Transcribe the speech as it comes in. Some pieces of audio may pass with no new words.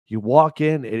You walk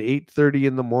in at 8:30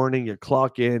 in the morning, you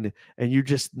clock in, and you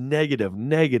just negative,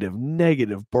 negative,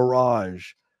 negative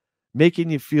barrage, making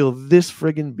you feel this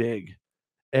friggin' big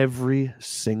every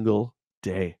single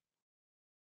day.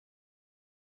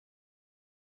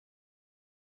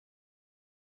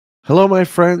 Hello, my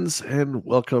friends, and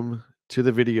welcome to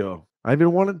the video. I've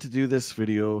been wanting to do this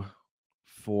video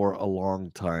for a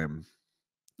long time,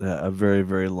 a very,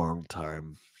 very long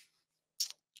time.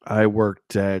 I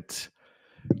worked at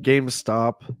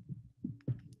Gamestop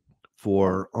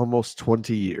for almost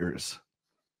 20 years.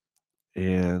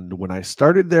 And when I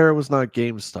started there, it was not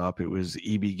GameStop, it was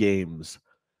EB Games,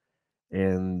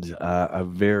 and a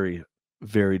very,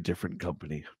 very different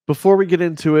company. Before we get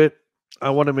into it,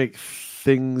 I want to make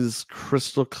things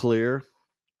crystal clear.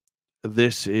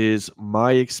 This is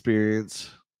my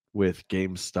experience with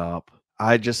GameStop.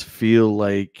 I just feel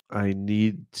like I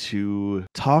need to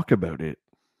talk about it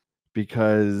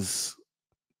because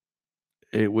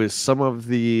it was some of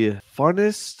the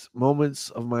funnest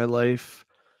moments of my life,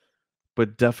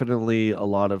 but definitely a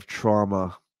lot of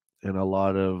trauma and a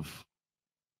lot of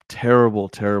terrible,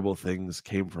 terrible things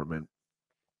came from it.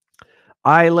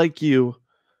 I, like you,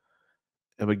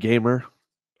 am a gamer,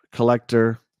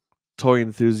 collector, toy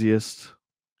enthusiast,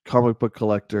 comic book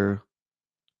collector,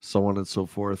 so on and so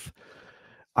forth.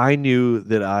 I knew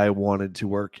that I wanted to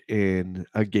work in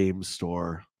a game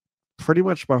store pretty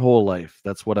much my whole life.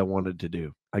 That's what I wanted to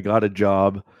do. I got a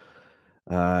job,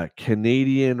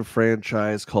 Canadian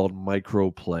franchise called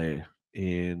Microplay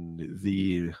in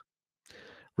the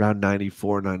around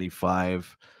 94,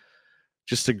 95.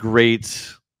 Just a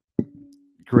great,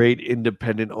 great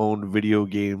independent owned video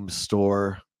game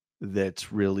store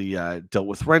that really dealt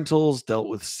with rentals, dealt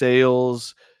with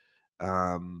sales,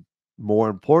 um,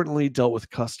 more importantly, dealt with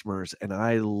customers. And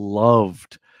I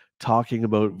loved talking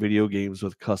about video games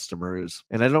with customers.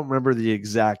 And I don't remember the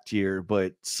exact year,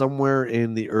 but somewhere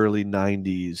in the early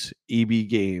 90s, EB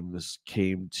Games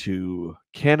came to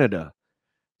Canada.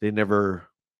 They never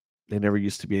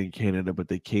used to be in Canada, but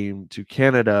they came to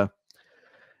Canada,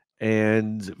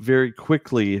 and very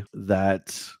quickly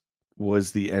that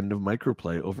was the end of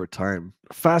Microplay over time.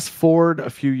 Fast forward a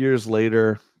few years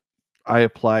later, I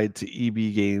applied to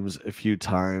EB Games a few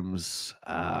times,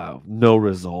 no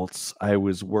results. I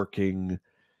was working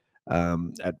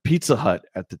at Pizza Hut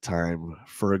at the time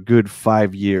for a good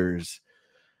 5 years.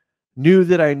 Knew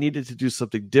that I needed to do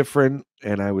something different,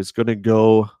 and I was going to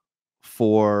go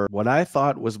for what I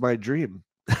thought was my dream.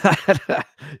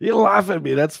 You laugh at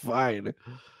me, that's fine.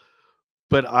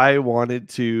 But I wanted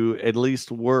to at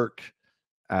least work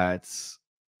at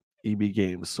EB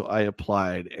Games. So I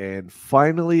applied, and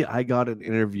finally I got an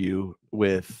interview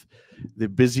with the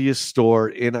busiest store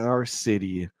in our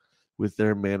city with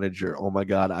their manager. Oh my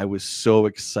God, I was so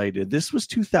excited. This was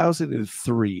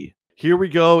 2003. Here we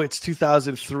go. It's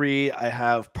 2003. I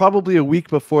have probably a week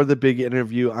before the big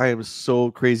interview. I am so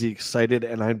crazy excited,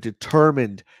 and I'm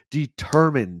determined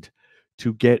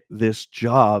to get this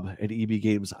job at EB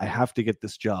Games. I have to get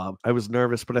this job. I was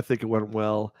nervous, but I think it went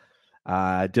well.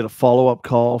 I did a follow-up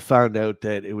call, found out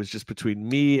that it was just between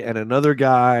me and another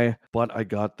guy, but I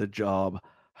got the job.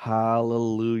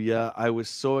 Hallelujah. I was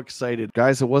so excited.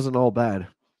 Guys, it wasn't all bad.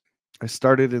 I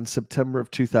started in September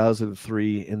of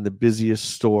 2003 in the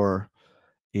busiest store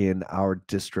in our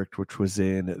district, which was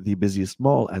in the busiest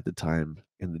mall at the time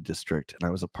in the district. And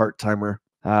I was a part-timer.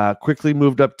 Quickly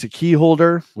moved up to key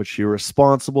holder, which you're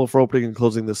responsible for opening and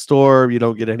closing the store. You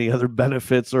don't get any other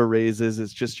benefits or raises.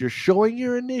 It's just you're showing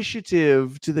your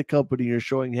initiative to the company. You're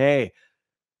showing, hey,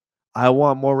 I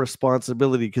want more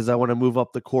responsibility because I want to move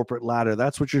up the corporate ladder.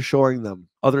 That's what you're showing them.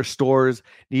 Other stores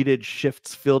needed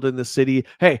shifts filled in the city.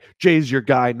 Hey, Jay's your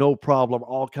guy. No problem.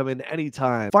 I'll come in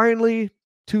anytime. Finally,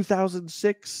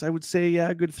 2006, I would say, yeah,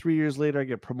 a good 3 years later, I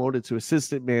get promoted to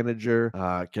assistant manager.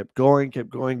 Kept going,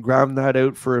 ground that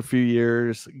out for a few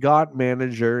years. Got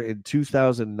manager in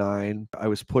 2009. I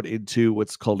was put into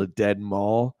what's called a dead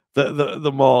mall.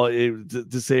 The mall,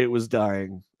 to say it was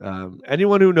dying.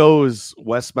 Anyone who knows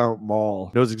Westmount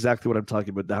Mall knows exactly what I'm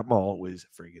talking about. That mall was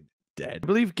freaking dead. I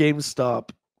believe GameStop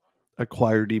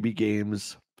acquired EB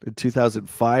Games in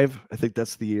 2005. I think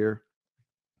that's the year.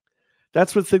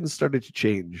 That's when things started to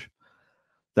change.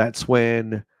 That's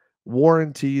when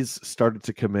warranties started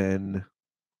to come in.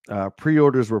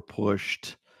 Pre-orders were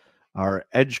pushed. Our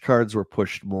edge cards were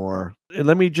pushed more. And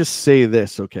let me just say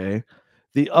this, okay?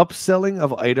 The upselling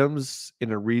of items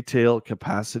in a retail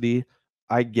capacity,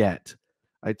 I get.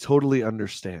 I totally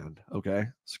understand, okay?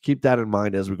 So keep that in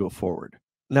mind as we go forward.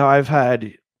 Now, I've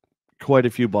had quite a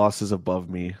few bosses above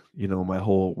me, my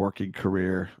whole working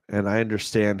career, and I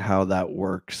understand how that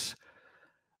works.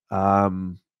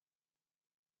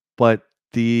 but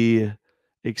the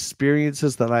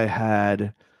experiences that I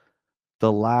had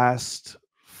the last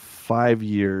 5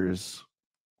 years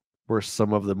were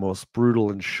some of the most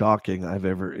brutal and shocking I've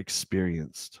ever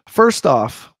experienced. First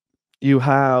off, you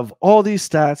have all these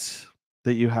stats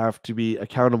that you have to be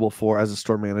accountable for as a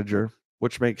store manager,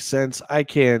 which makes sense. I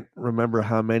can't remember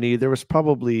how many. There was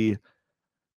probably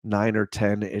 9 or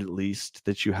 10 at least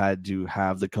that you had to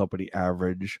have the company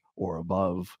average or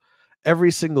above every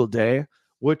single day,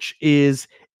 which is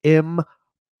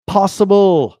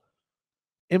impossible.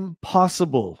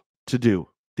 Impossible to do.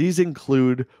 These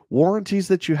include warranties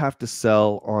that you have to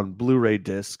sell on Blu-ray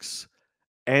discs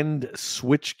and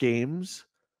Switch games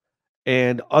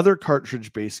and other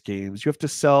cartridge-based games. You have to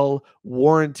sell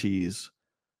warranties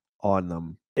on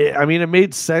them. I mean, it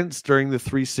made sense during the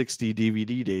 360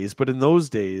 DVD days, but in those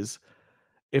days,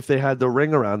 if they had the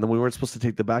ring around them, we weren't supposed to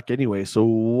take them back anyway. So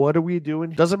what are we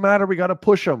doing? Doesn't matter. We got to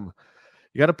push them.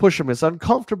 You got to push them. As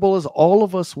uncomfortable as all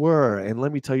of us were, and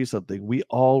let me tell you something, we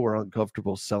all were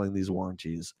uncomfortable selling these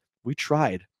warranties. We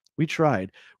tried. We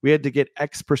tried. We had to get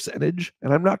X percentage,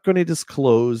 and I'm not going to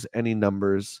disclose any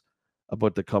numbers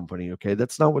about the company, okay?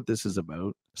 That's not what this is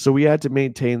about. So we had to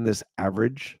maintain this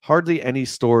average. Hardly any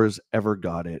stores ever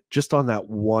got it, just on that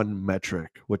one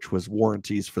metric, which was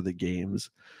warranties for the games.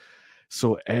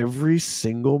 So every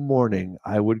single morning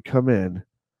I would come in,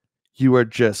 your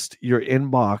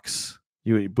inbox,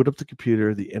 you boot up the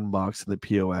computer, the inbox and the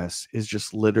POS is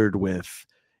just littered with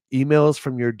emails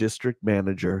from your district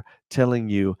manager telling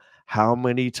you how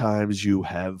many times you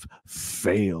have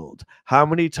failed, how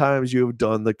many times you have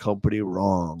done the company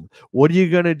wrong. What are you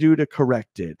going to do to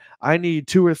correct it? I need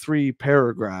 2 or 3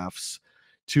 paragraphs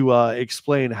to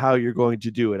explain how you're going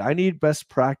to do it. I need best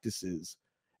practices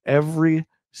every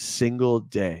single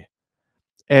day.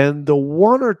 And the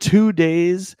 1 or 2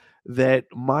 days that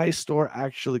my store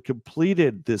actually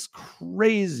completed this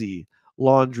crazy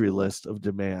laundry list of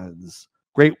demands,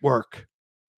 great work.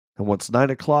 And once 9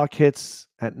 o'clock hits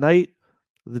at night,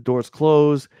 the doors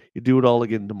close, you do it all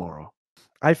again tomorrow.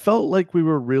 I felt like we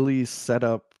were really set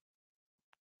up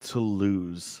to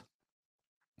lose.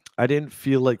 I didn't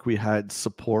feel like we had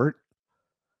support.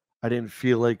 I didn't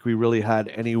feel like we really had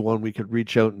anyone we could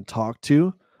reach out and talk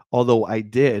to, although I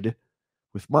did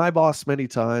with my boss many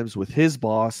times, with his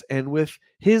boss, and with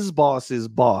his boss's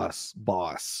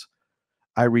boss.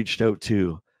 I reached out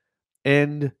to,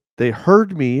 and they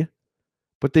heard me,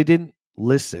 but they didn't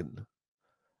listen.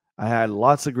 I had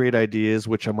lots of great ideas,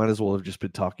 which I might as well have just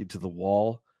been talking to the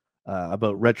wall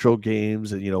about retro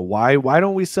games, and why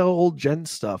don't we sell old gen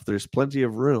stuff? There's plenty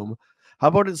of room. How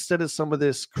about instead of some of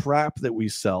this crap that we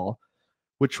sell,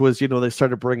 which was, they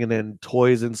started bringing in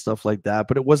toys and stuff like that,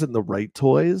 but it wasn't the right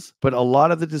toys. But a lot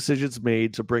of the decisions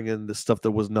made to bring in the stuff that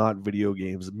was not video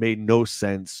games made no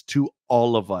sense to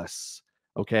all of us.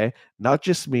 Okay. Not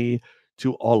just me,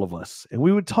 to all of us. And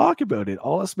we would talk about it.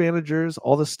 All us managers,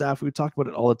 all the staff, we would talk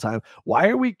about it all the time. Why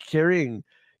are we carrying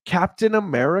Captain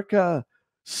America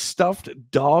stuffed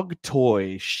dog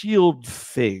toy shield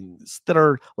things that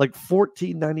are like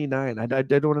 $14.99? I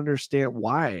don't understand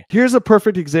why. Here's a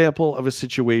perfect example of a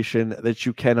situation that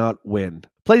you cannot win.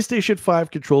 PlayStation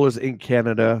 5 controllers in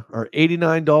Canada are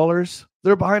 $89.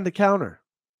 They're behind the counter.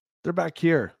 They're back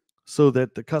here so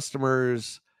that the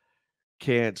customers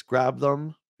can't grab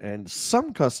them, and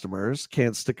some customers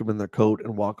can't stick them in their coat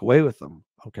and walk away with them.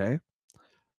 Okay.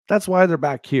 That's why they're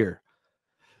back here.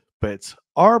 But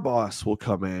our boss will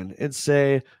come in and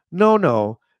say,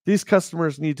 no, these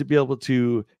customers need to be able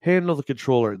to handle the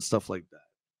controller and stuff like that.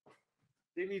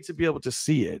 They need to be able to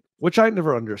see it, which I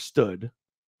never understood.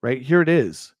 Right here it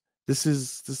is. This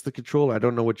is the controller. I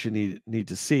don't know what you need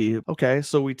to see. Okay,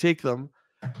 so we take them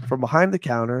from behind the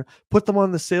counter, put them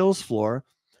on the sales floor.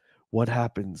 What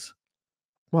happens?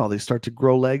 Well, they start to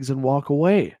grow legs and walk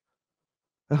away.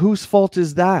 Now, whose fault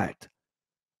is that?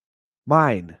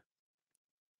 Mine.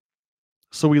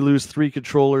 So we lose 3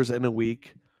 controllers in a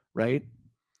week, right?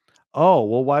 Oh,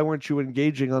 well, why weren't you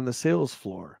engaging on the sales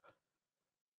floor?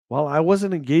 Well, I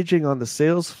wasn't engaging on the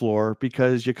sales floor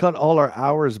because you cut all our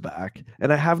hours back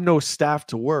and I have no staff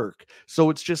to work. So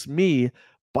it's just me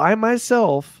by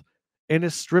myself in a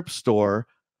strip store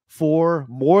for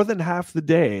more than half the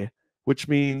day, which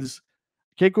means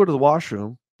I can't go to the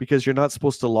washroom because you're not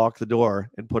supposed to lock the door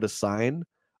and put a sign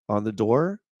on the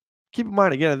door. Keep in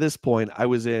mind, again, at this point, I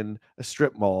was in a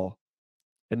strip mall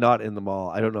and not in the mall.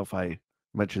 I don't know if I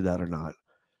mentioned that or not,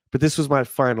 but this was my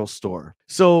final store.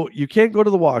 So you can't go to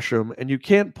the washroom and you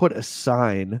can't put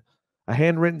a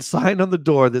handwritten sign on the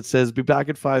door that says, be back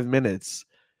in 5 minutes,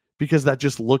 because that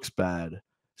just looks bad.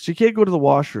 So you can't go to the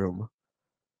washroom.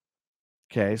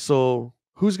 Okay, so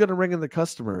Who's going to ring in the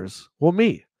customers? Well,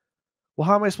 me. Well,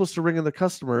 how am I supposed to ring in the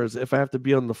customers if I have to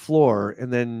be on the floor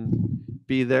and then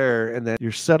be there and then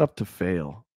you're set up to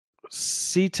fail?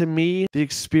 See, to me, the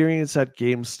experience at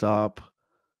GameStop,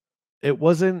 it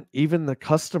wasn't even the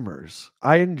customers.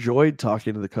 I enjoyed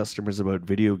talking to the customers about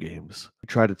video games. You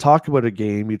try to talk about a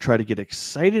game, you try to get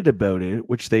excited about it,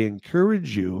 which they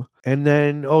encourage you, and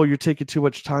then, oh, you're taking too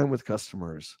much time with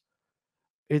customers.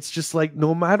 It's just like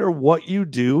no matter what you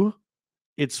do,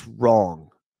 it's wrong.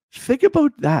 Think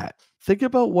about that. Think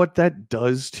about what that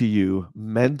does to you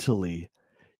mentally,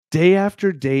 day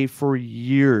after day for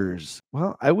years.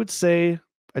 Well, I would say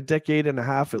a decade and a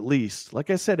half at least. Like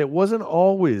I said, it wasn't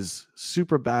always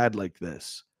super bad like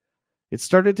this. It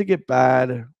started to get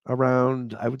bad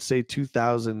around, I would say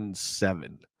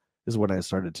 2007 is when I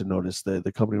started to notice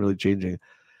the company really changing.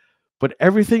 But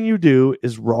everything you do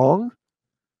is wrong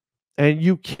and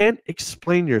you can't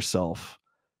explain yourself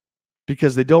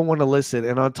because they don't want to listen.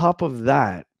 And on top of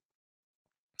that,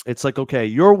 it's like, okay,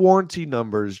 your warranty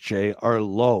numbers, Jay, are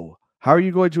low. How are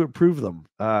you going to improve them?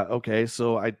 Okay,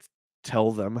 so I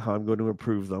tell them how I'm going to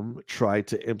improve them, try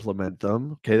to implement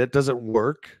them. Okay, that doesn't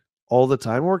work all the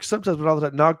time. It works sometimes, but all the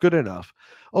time, not good enough.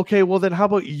 Okay, well, then how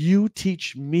about you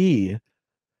teach me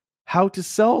how to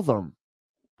sell them?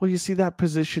 Well, you see, that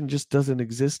position just doesn't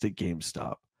exist at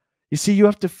GameStop. You see, you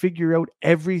have to figure out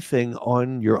everything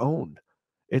on your own.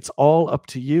 It's all up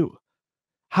to you.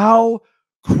 How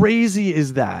crazy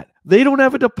is that? They don't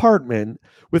have a department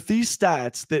with these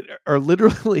stats that are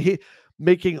literally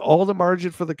making all the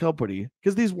margin for the company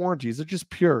because these warranties are just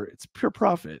pure. It's pure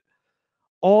profit.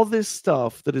 All this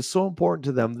stuff that is so important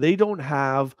to them, they don't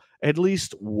have at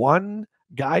least one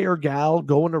guy or gal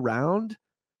going around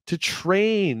to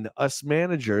train us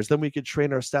managers. Then we could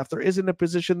train our staff. There isn't a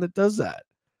position that does that.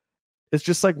 It's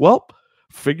just like, well,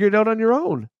 figure it out on your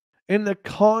own. And the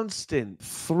constant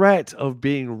threat of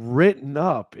being written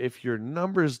up if your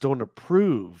numbers don't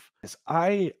approve.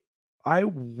 I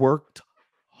worked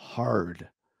hard.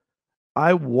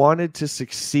 I wanted to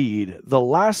succeed. The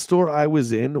last store I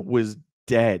was in was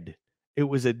dead. It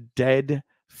was a dead,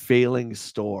 failing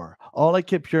store. All I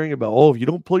kept hearing about, oh, if you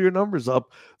don't pull your numbers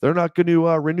up, they're not going to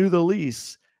renew the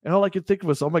lease. And all I could think of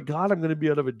was, oh my God, I'm going to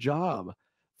be out of a job.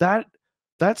 That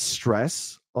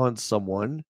stress on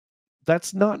someone,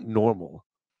 that's not normal.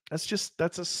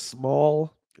 That's a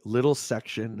small little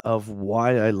section of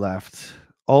why I left.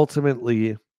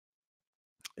 Ultimately,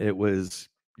 it was,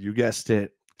 you guessed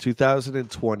it,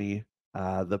 2020,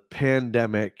 the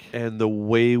pandemic, and the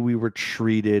way we were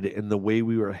treated and the way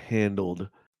we were handled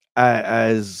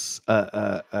as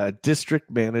a district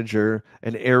manager,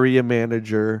 an area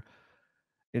manager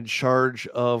in charge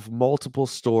of multiple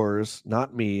stores,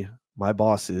 not me, my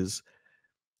bosses.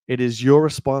 It is your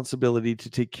responsibility to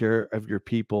take care of your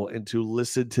people and to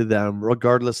listen to them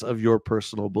regardless of your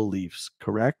personal beliefs,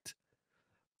 correct?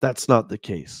 That's not the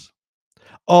case.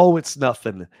 Oh, it's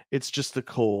nothing. It's just a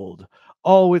cold.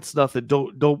 Oh, it's nothing.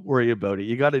 Don't worry about it.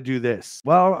 You got to do this.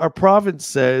 Well, our province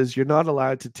says you're not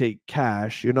allowed to take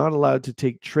cash. You're not allowed to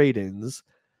take trade-ins.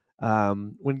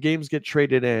 When games get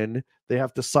traded in, they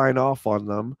have to sign off on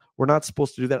them. We're not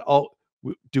supposed to do that. Oh,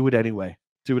 do it anyway.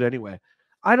 Do it anyway.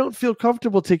 I don't feel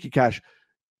comfortable taking cash.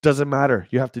 Doesn't matter.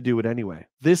 You have to do it anyway.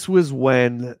 This was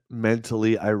when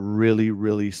mentally I really,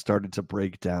 really started to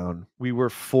break down. We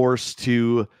were forced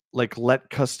to let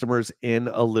customers in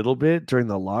a little bit during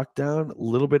the lockdown, a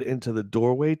little bit into the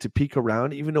doorway to peek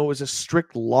around, even though it was a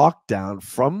strict lockdown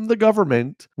from the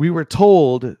government. We were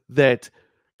told that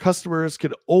customers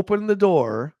could open the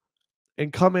door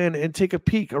and come in and take a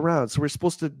peek around. So we're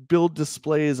supposed to build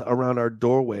displays around our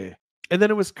doorway. And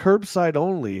then it was curbside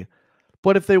only.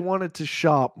 But if they wanted to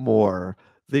shop more,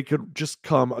 they could just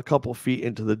come a couple feet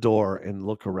into the door and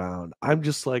look around. I'm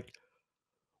just like,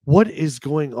 what is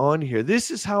going on here?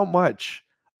 This is how much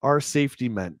our safety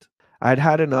meant. I'd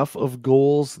had enough of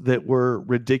goals that were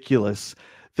ridiculous,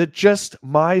 that just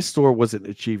my store wasn't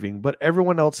achieving, but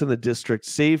everyone else in the district,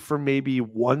 save for maybe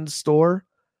one store.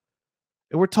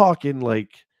 And we're talking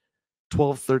like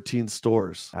 12, 13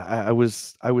 stores. I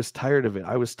was tired of it.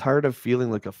 I was tired of feeling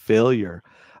like a failure.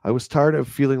 I was tired of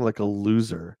feeling like a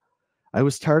loser. I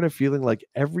was tired of feeling like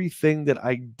everything that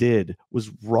I did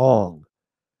was wrong.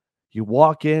 You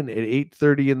walk in at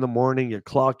 8:30 in the morning, you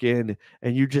clock in,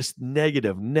 and you just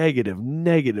negative, negative,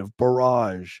 negative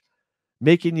barrage,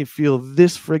 making you feel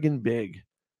this friggin' big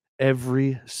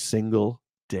every single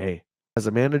day. As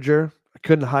a manager, I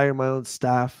couldn't hire my own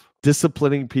staff.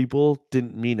 Disciplining people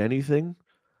didn't mean anything.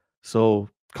 So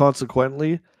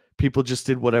consequently, people just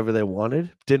did whatever they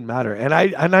wanted. Didn't matter. And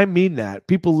I mean that.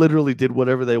 People literally did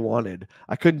whatever they wanted.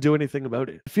 I couldn't do anything about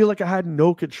it. I feel like I had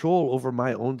no control over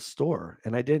my own store,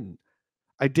 and I didn't.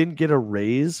 I didn't get a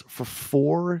raise for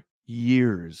 4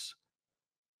 years.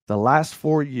 The last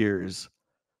 4 years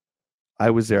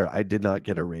I was there, I did not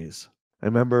get a raise. I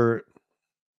remember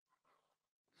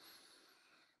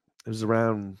it was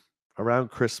around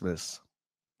Christmas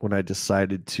when I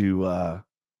decided to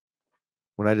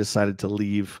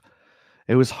leave.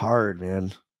 It was hard,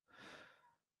 man.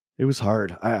 It was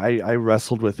hard. I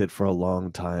wrestled with it for a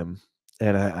long time,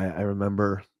 and I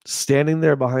remember standing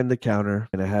there behind the counter,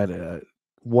 and I had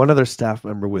one other staff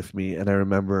member with me, and I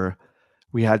remember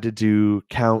we had to do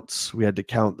counts. We had to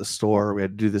count the store. We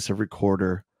had to do this every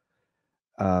quarter,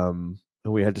 and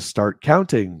we had to start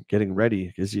counting, getting ready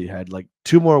because you had like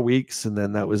 2 more weeks, and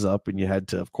then that was up, and you had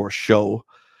to, of course, show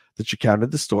that you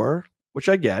counted the store, which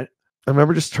I get. I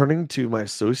remember just turning to my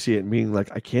associate and being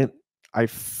like, I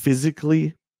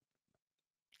physically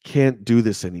can't do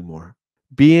this anymore.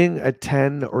 Being a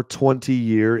 10 or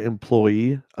 20-year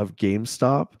employee of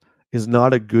GameStop is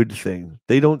not a good thing.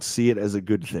 They don't see it as a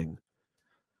good thing.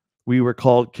 We were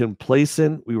called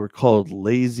complacent. We were called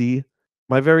lazy.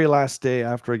 My very last day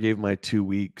after I gave my 2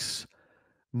 weeks,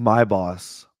 my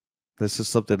boss, this is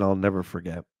something I'll never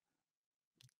forget,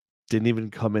 didn't even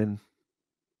come in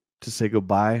to say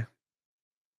goodbye.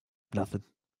 Nothing.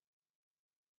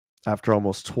 After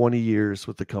almost 20 years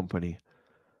with the company,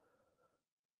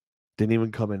 didn't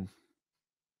even come in.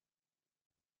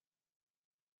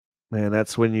 Man,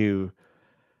 that's when you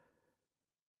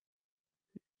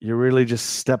really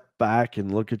just step back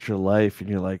and look at your life and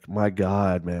you're like, my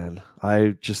God, man,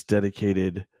 I just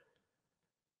dedicated,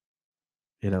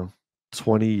 you know,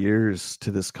 20 years to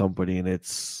this company, and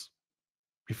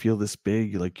you feel this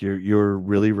big, like you're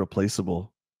really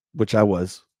replaceable, which I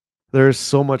was. There's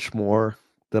so much more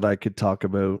that I could talk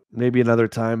about. Maybe another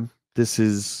time. This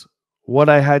is what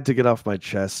I had to get off my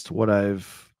chest, what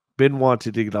I've been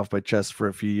wanting to get off my chest for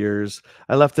a few years.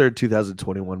 I left there in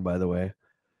 2021, by the way.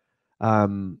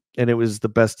 And it was the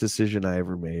best decision I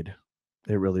ever made.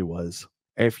 It really was.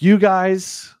 If you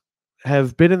guys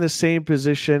have been in the same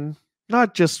position,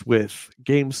 not just with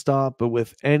GameStop, but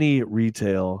with any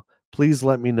retail, please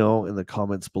let me know in the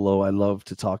comments below. I love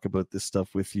to talk about this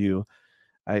stuff with you.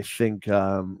 I think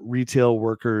retail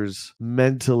workers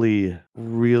mentally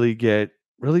really get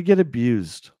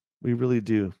abused. We really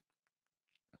do.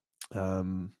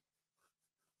 Um,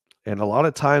 and a lot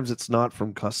of times it's not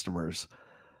from customers.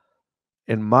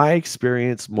 In my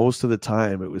experience, most of the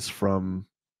time it was from,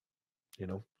 you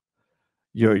know,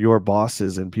 your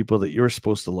bosses and people that you're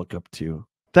supposed to look up to.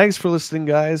 Thanks for listening,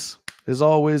 guys. As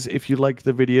always, if you liked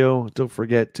the video, don't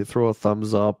forget to throw a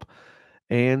thumbs up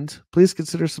and please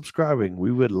consider subscribing.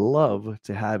 We would love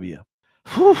to have you.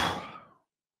 Whew.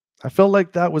 I felt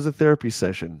like that was a therapy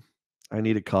session. I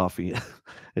need a coffee.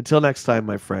 Until next time,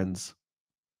 my friends,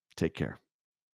 take care.